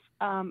leave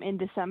in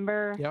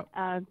December. Yep.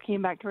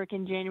 Came back to work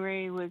in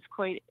January, was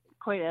quite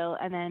ill,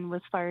 and then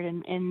was fired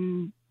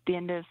in the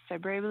end of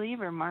February, I believe,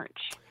 or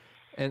March.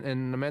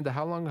 And Amanda,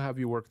 how long have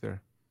you worked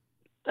there?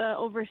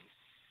 Over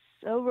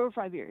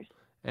 5 years.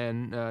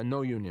 And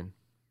no union?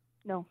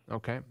 No.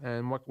 Okay.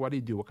 And what do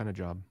you do? What kind of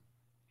job?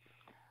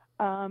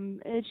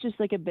 It's just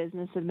like a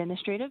business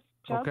administrative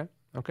job.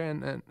 Okay.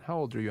 And how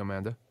old are you,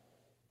 Amanda?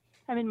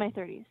 I'm in my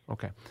 30s.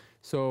 Okay.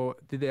 So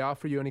did they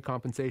offer you any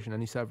compensation,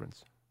 any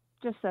severance?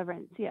 Just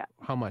severance, yeah.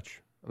 How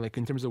much? Like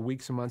in terms of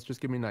weeks or months?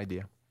 Just give me an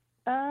idea.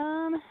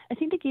 I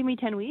think they gave me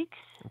 10 weeks.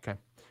 Okay.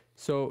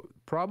 So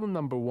problem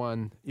number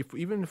one,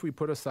 even if we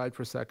put aside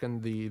for a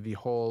second the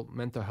whole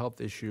mental health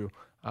issue,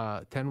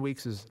 10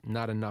 weeks is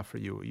not enough for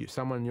you.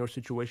 Someone in your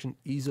situation,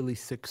 easily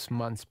 6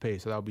 months pay,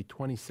 so that would be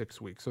 26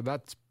 weeks. So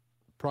that's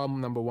problem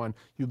number one.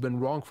 You've been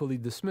wrongfully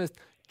dismissed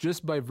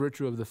just by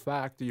virtue of the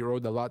fact that you're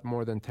owed a lot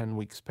more than 10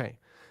 weeks pay.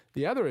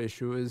 The other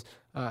issue is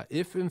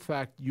if in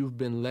fact you've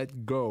been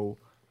let go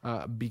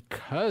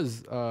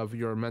because of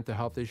your mental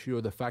health issue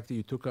or the fact that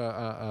you took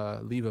a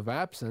leave of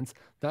absence,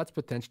 that's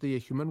potentially a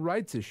human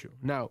rights issue.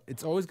 Now,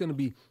 it's always going to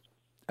be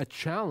a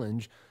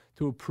challenge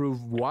to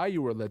prove why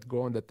you were let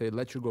go and that they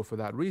let you go for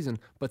that reason.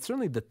 But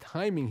certainly the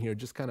timing here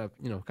just kind of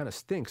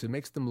stinks. It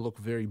makes them look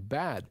very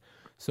bad.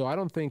 So I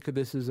don't think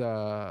this is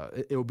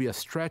it will be a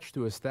stretch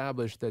to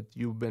establish that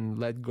you've been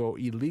let go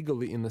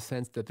illegally in the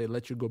sense that they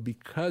let you go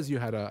because you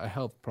had a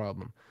health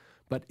problem.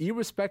 But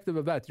irrespective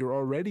of that, you're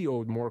already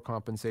owed more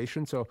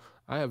compensation. So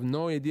I have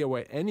no idea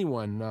why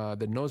anyone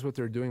that knows what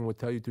they're doing would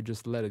tell you to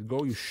just let it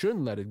go. You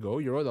shouldn't let it go.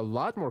 You're owed a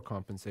lot more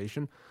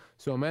compensation.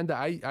 So Amanda,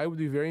 I would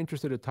be very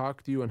interested to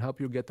talk to you and help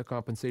you get the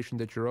compensation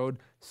that you're owed.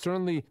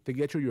 Certainly to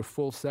get you your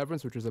full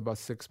severance, which is about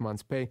 6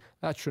 months pay,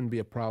 that shouldn't be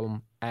a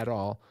problem at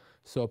all.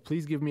 So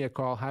please give me a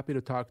call. Happy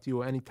to talk to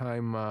you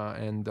anytime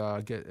and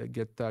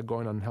get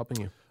going on helping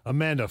you.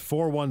 Amanda,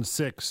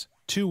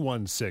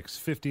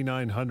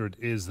 416-216-5900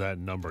 is that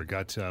number.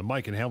 Got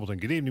Mike in Hamilton.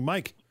 Good evening,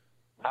 Mike.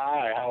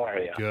 Hi, how are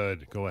you?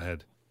 Good. Go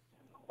ahead.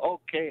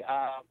 Okay,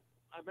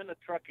 I'm in a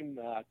trucking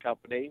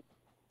company,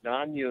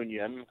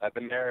 non-union. I've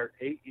been there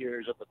 8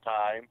 years at the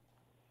time.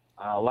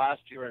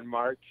 Last year in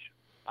March,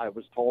 I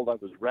was told I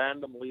was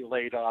randomly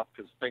laid off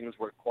because things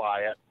were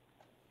quiet.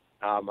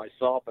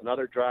 Myself,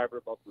 another driver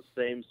about the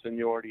same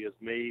seniority as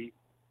me,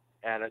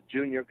 and a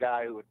junior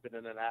guy who had been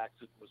in an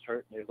accident was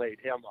hurt, and they laid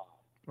him off.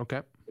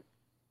 Okay.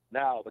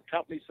 Now, the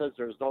company says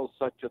there's no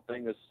such a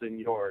thing as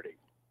seniority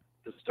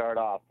to start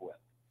off with.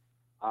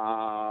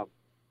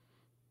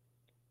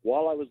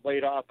 While I was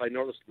laid off, I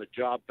noticed in the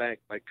job bank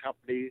my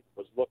company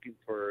was looking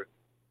for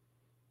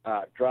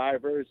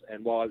drivers,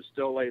 and while I was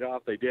still laid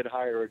off, they did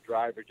hire a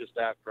driver just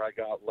after I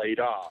got laid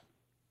off.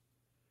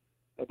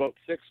 About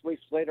 6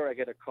 weeks later, I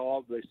get a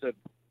call. They said,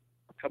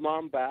 come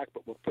on back,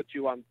 but we'll put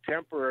you on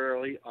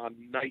temporarily on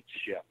night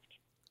shift.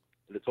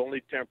 And it's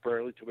only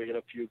temporarily till we get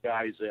a few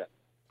guys in.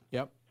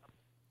 Yep.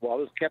 Well,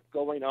 this kept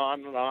going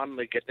on and on.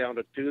 They get down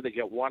to 2, they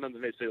get 1, and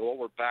then they say, oh,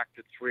 we're back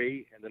to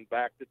 3, and then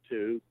back to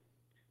 2.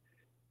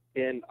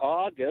 In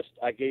August,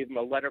 I gave them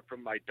a letter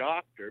from my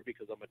doctor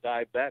because I'm a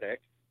diabetic,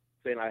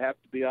 saying I have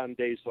to be on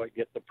days so I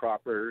get the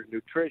proper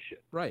nutrition.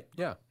 Right,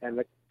 yeah. And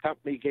the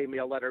company gave me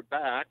a letter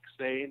back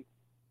saying,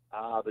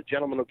 the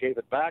gentleman who gave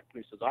it back to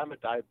me says, I'm a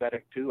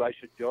diabetic too. I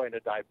should join a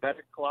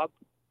diabetic club,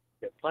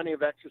 get plenty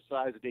of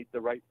exercise, and eat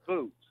the right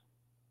foods.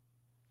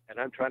 And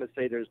I'm trying to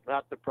say there's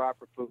not the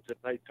proper foods at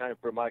nighttime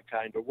for my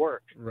kind of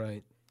work.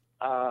 Right.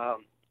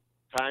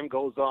 Time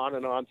goes on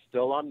and on,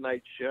 still on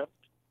night shift.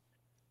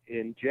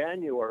 In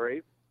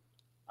January,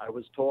 I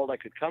was told I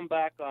could come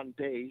back on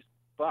days,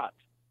 but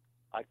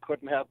I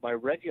couldn't have my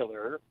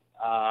regular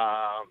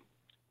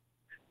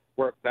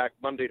work back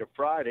Monday to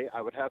Friday.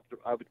 I would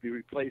be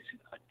replacing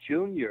a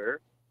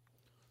junior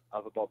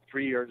of about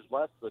 3 years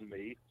less than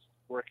me,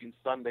 working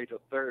Sunday to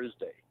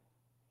Thursday.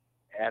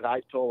 And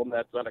I told them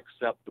that's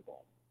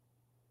unacceptable.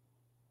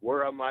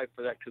 Where am I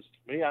for that? Because to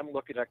me, I'm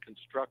looking at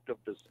constructive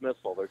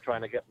dismissal. They're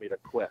trying to get me to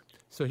quit.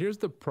 So here's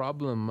the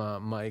problem,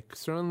 Mike.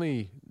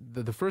 Certainly,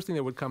 the first thing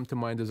that would come to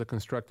mind is a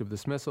constructive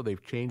dismissal.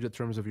 They've changed the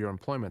terms of your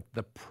employment.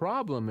 The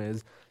problem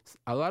is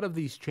a lot of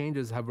these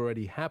changes have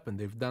already happened.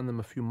 They've done them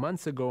a few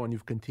months ago, and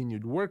you've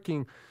continued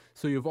working.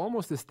 So you've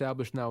almost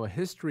established now a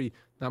history.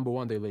 Number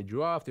one, they laid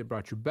you off. They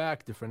brought you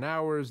back, different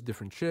hours,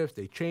 different shifts.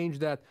 They changed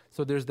that.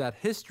 So there's that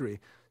history.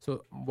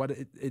 So what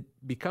it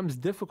becomes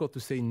difficult to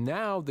say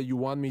now that you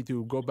want me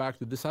to go back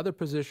to this other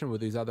position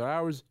with these other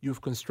hours,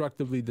 you've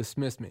constructively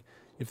dismissed me.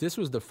 If this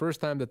was the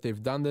first time that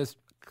they've done this,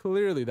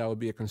 clearly that would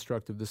be a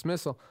constructive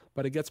dismissal,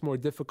 but it gets more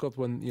difficult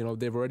when,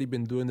 they've already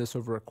been doing this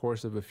over a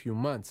course of a few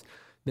months.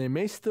 There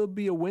may still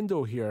be a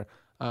window here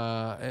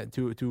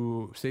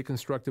to say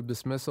constructive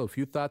dismissal. If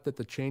you thought that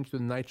the change to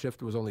the night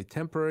shift was only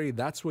temporary,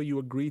 that's where you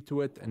agreed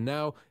to it, and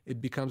now it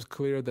becomes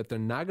clear that they're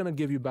not going to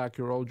give you back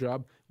your old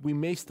job, we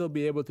may still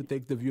be able to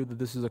take the view that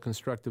this is a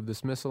constructive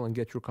dismissal and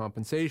get your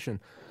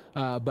compensation.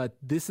 But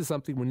this is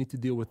something we need to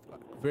deal with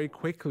very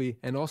quickly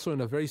and also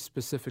in a very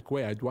specific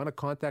way. I'd want to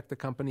contact the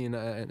company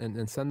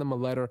and send them a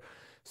letter.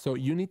 So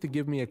you need to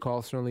give me a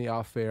call, certainly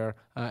off air.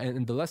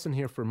 And the lesson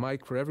here for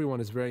Mike, for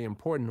everyone, is very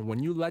important. When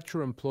you let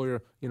your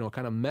employer,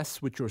 kind of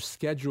mess with your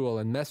schedule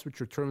and mess with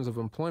your terms of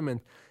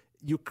employment,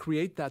 you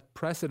create that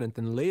precedent.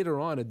 And later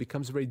on, it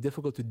becomes very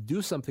difficult to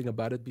do something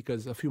about it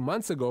because a few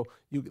months ago,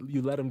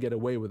 you let them get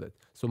away with it.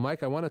 So,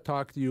 Mike, I want to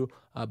talk to you.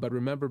 But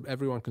remember,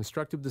 everyone,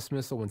 constructive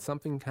dismissal, when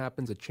something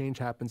happens, a change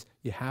happens,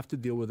 you have to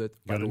deal with it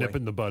right away. Got to nip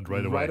in the bud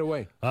right away. Right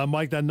away.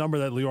 Mike, that number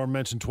that Lior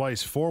mentioned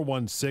twice,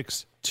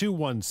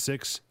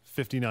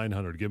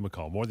 416-216-5900. Give him a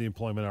call. More of the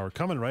Employment Hour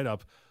coming right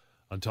up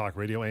on Talk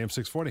Radio AM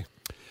 640.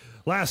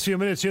 Last few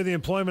minutes here, the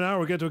Employment Hour.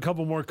 We'll get to a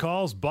couple more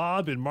calls.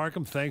 Bob in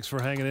Markham, thanks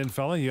for hanging in,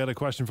 fella. You got a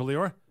question for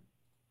Lior?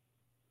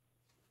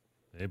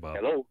 Hey, Bob.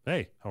 Hello.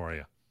 Hey, how are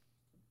you?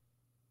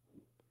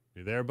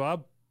 You there,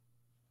 Bob?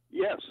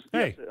 Yes.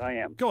 Hey, yes, I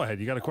am. Go ahead.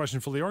 You got a question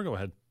for Lior? Go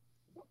ahead.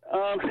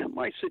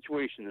 My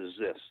situation is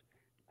this.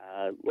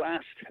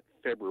 Last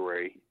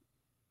February,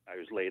 I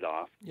was laid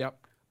off. Yep.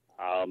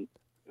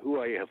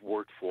 Who I have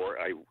worked for,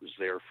 I was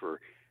there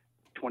for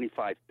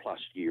 25 plus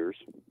years.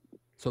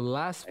 So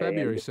last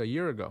February, so a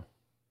year ago.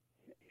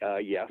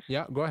 Yes.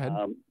 Yeah, go ahead.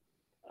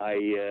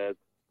 I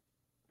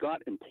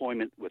got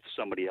employment with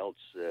somebody else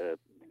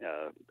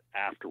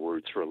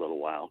afterwards for a little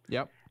while.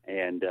 Yep.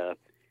 And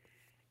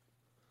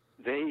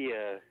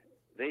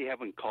they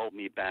haven't called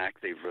me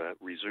back. They've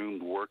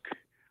resumed work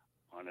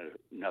on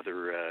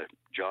another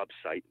job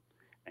site,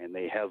 and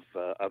they have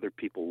other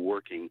people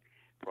working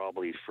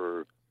probably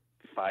for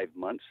 5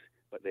 months,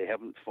 but they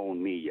haven't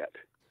phoned me yet.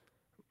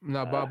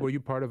 Now, Bob, were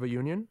you part of a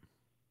union?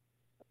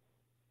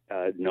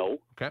 No.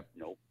 Okay.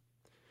 No.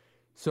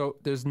 So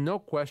there's no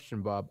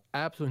question, Bob,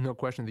 absolutely no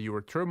question that you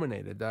were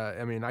terminated.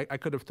 I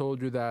could have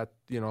told you that,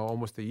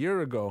 almost a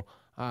year ago.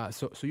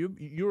 So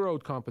you're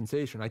owed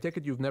compensation. I take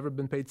it you've never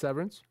been paid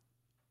severance?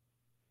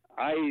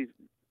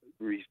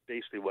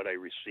 Basically what I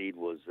received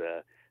was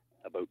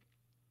about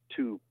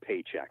 2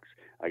 paychecks.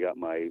 I got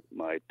my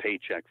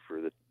paycheck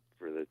for the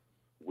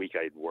week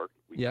I'd worked.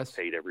 We yes.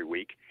 paid every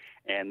week,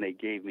 and they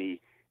gave me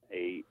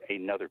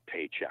another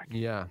paycheck.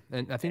 Yeah,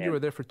 and I think you were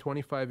there for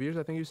 25 years,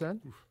 I think you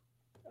said?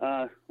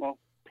 Well,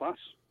 plus.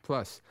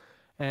 Plus.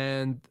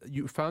 And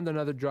you found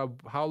another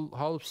job.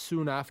 How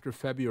soon after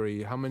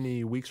February? How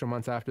many weeks or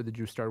months after did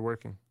you start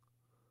working?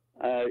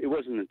 It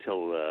wasn't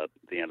until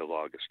the end of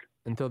August.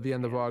 Until the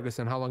end of August.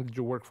 And how long did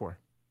you work for?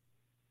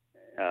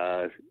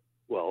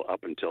 Well,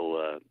 up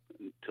until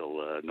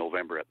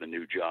November at the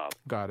new job.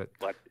 Got it.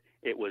 But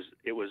it was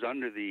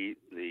under the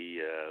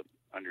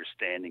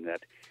understanding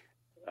that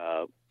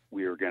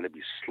we were going to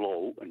be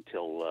slow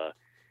until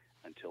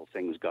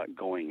things got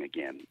going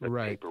again. The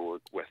Right.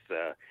 paperwork with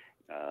the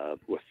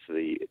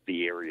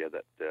area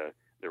that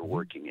they're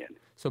working in.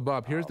 So,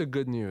 Bob, here's the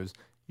good news.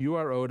 You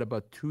are owed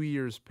about 2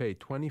 years' pay,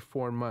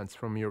 24 months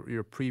from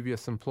your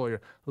previous employer,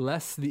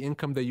 less the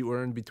income that you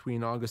earned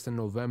between August and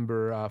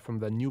November from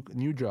the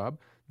new job.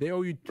 They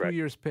owe you 2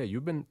 years' pay.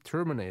 You've been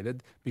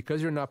terminated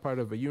because you're not part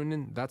of a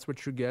union. That's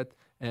what you get.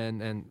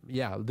 And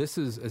yeah, this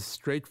is as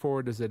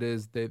straightforward as it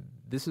is.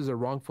 This is a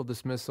wrongful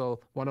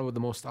dismissal, one of the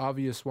most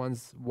obvious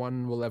ones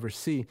one will ever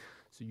see.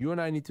 So you and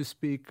I need to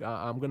speak.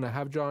 I'm going to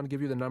have John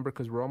give you the number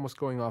because we're almost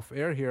going off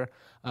air here.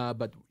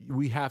 But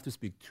we have to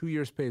speak. 2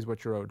 years' pay is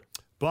what you're owed.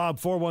 Bob,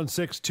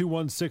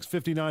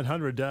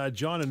 416-216-5900.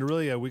 John and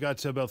Aurelia, we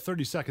got about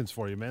 30 seconds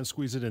for you, man.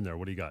 Squeeze it in there.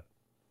 What do you got?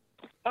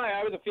 Hi,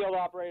 I was a field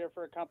operator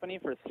for a company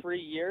for 3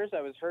 years.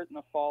 I was hurt in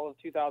the fall of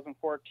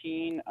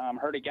 2014,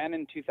 hurt again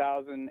in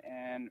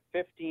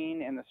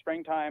 2015 in the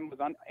springtime, was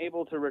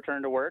unable to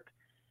return to work.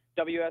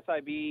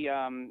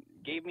 WSIB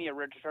gave me a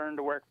return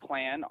to work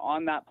plan.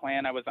 On that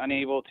plan, I was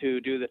unable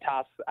to do the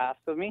tasks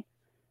asked of me.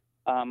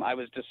 I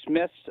was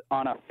dismissed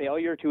on a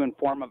failure to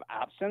inform of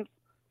absence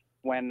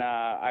when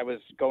I was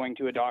going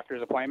to a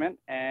doctor's appointment,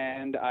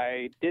 and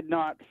I did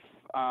not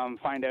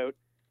find out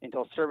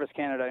until Service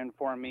Canada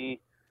informed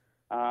me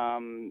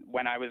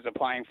when I was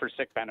applying for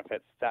sick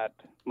benefits that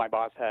my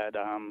boss had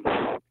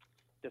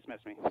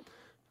dismissed me.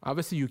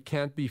 Obviously, you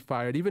can't be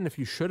fired, even if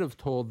you should have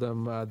told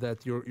them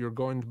that you're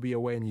going to be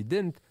away and you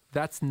didn't.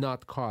 That's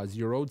not cause.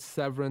 You're owed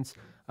severance.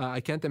 I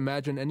can't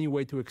imagine any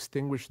way to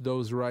extinguish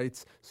those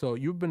rights. So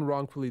you've been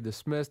wrongfully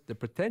dismissed. There are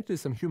potentially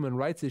some human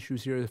rights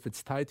issues here if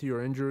it's tied to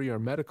your injury or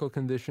medical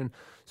condition.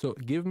 So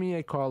give me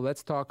a call.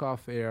 Let's talk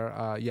off air.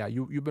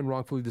 You've been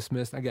wrongfully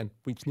dismissed. Again,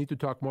 we just need to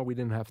talk more. We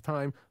didn't have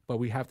time, but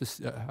we have to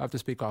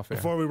speak off air.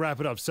 Before we wrap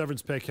it up,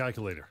 severance pay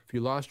calculator. If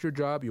you lost your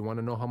job, you want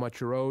to know how much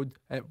you're owed.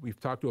 We've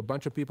talked to a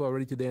bunch of people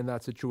already today in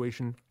that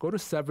situation. Go to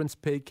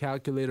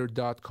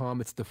severancepaycalculator.com.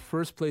 It's the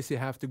first place you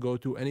have to go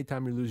to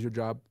anytime you lose your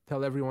job.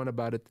 Tell everyone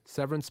about it.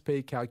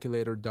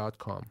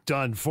 Severancepaycalculator.com.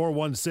 Done.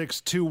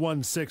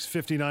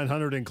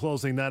 416-216-5900. In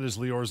closing, that is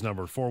Lior's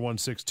number.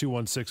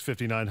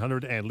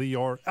 416-216-5900 and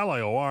Lior,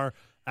 Lior,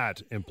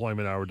 at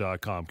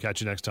employmenthour.com.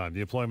 Catch you next time.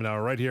 The Employment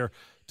Hour right here.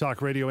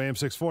 Talk Radio AM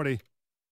 640.